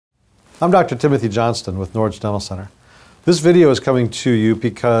I'm Dr. Timothy Johnston with Norwich Dental Center. This video is coming to you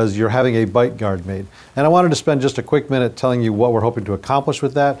because you're having a bite guard made. And I wanted to spend just a quick minute telling you what we're hoping to accomplish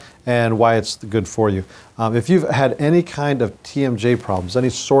with that and why it's good for you. If you've had any kind of TMJ problems, any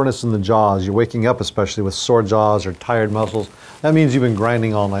soreness in the jaws, you're waking up especially with sore jaws or tired muscles, that means you've been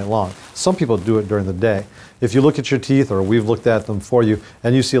grinding all night long. Some people do it during the day. If you look at your teeth, or we've looked at them for you,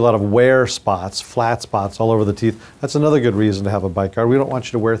 and you see a lot of wear spots, flat spots all over the teeth, that's another good reason to have a bite guard. We don't want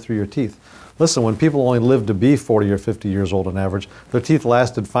you to wear through your teeth. Listen, when people only live to be 40 or 50 years old on average, their teeth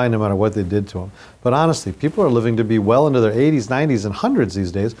lasted fine no matter what they did to them. But honestly, people are living to be well into their 80s, 90s, and 100s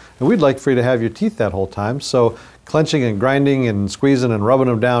these days, and we'd like for you to have your teeth that whole time, so clenching and grinding and squeezing and rubbing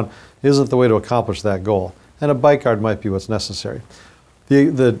them down isn't the way to accomplish that goal. And a bite guard might be what's necessary.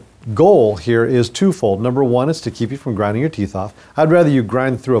 The goal here is twofold. Number one is to keep you from grinding your teeth off. I'd rather you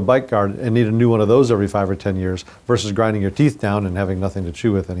grind through a bite guard and need a new one of those every 5 or 10 years versus grinding your teeth down and having nothing to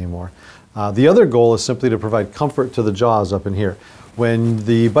chew with anymore. The other goal is simply to provide comfort to the jaws up in here. When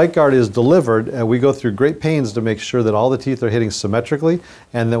the bite guard is delivered, we go through great pains to make sure that all the teeth are hitting symmetrically,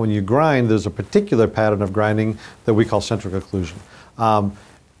 and that when you grind, there's a particular pattern of grinding that we call central occlusion.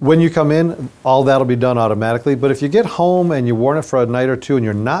 When you come in, all that'll be done automatically, but if you get home and you worn it for a night or two and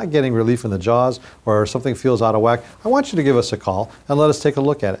you're not getting relief in the jaws or something feels out of whack, I want you to give us a call and let us take a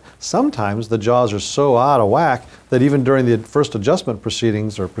look at it. Sometimes the jaws are so out of whack that even during the first adjustment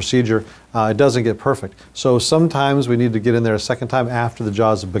proceedings or procedure, it doesn't get perfect. So sometimes we need to get in there a second time after the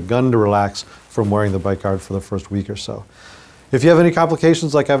jaws have begun to relax from wearing the bite guard for the first week or so. If you have any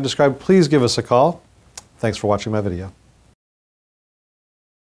complications like I've described, please give us a call. Thanks for watching my video.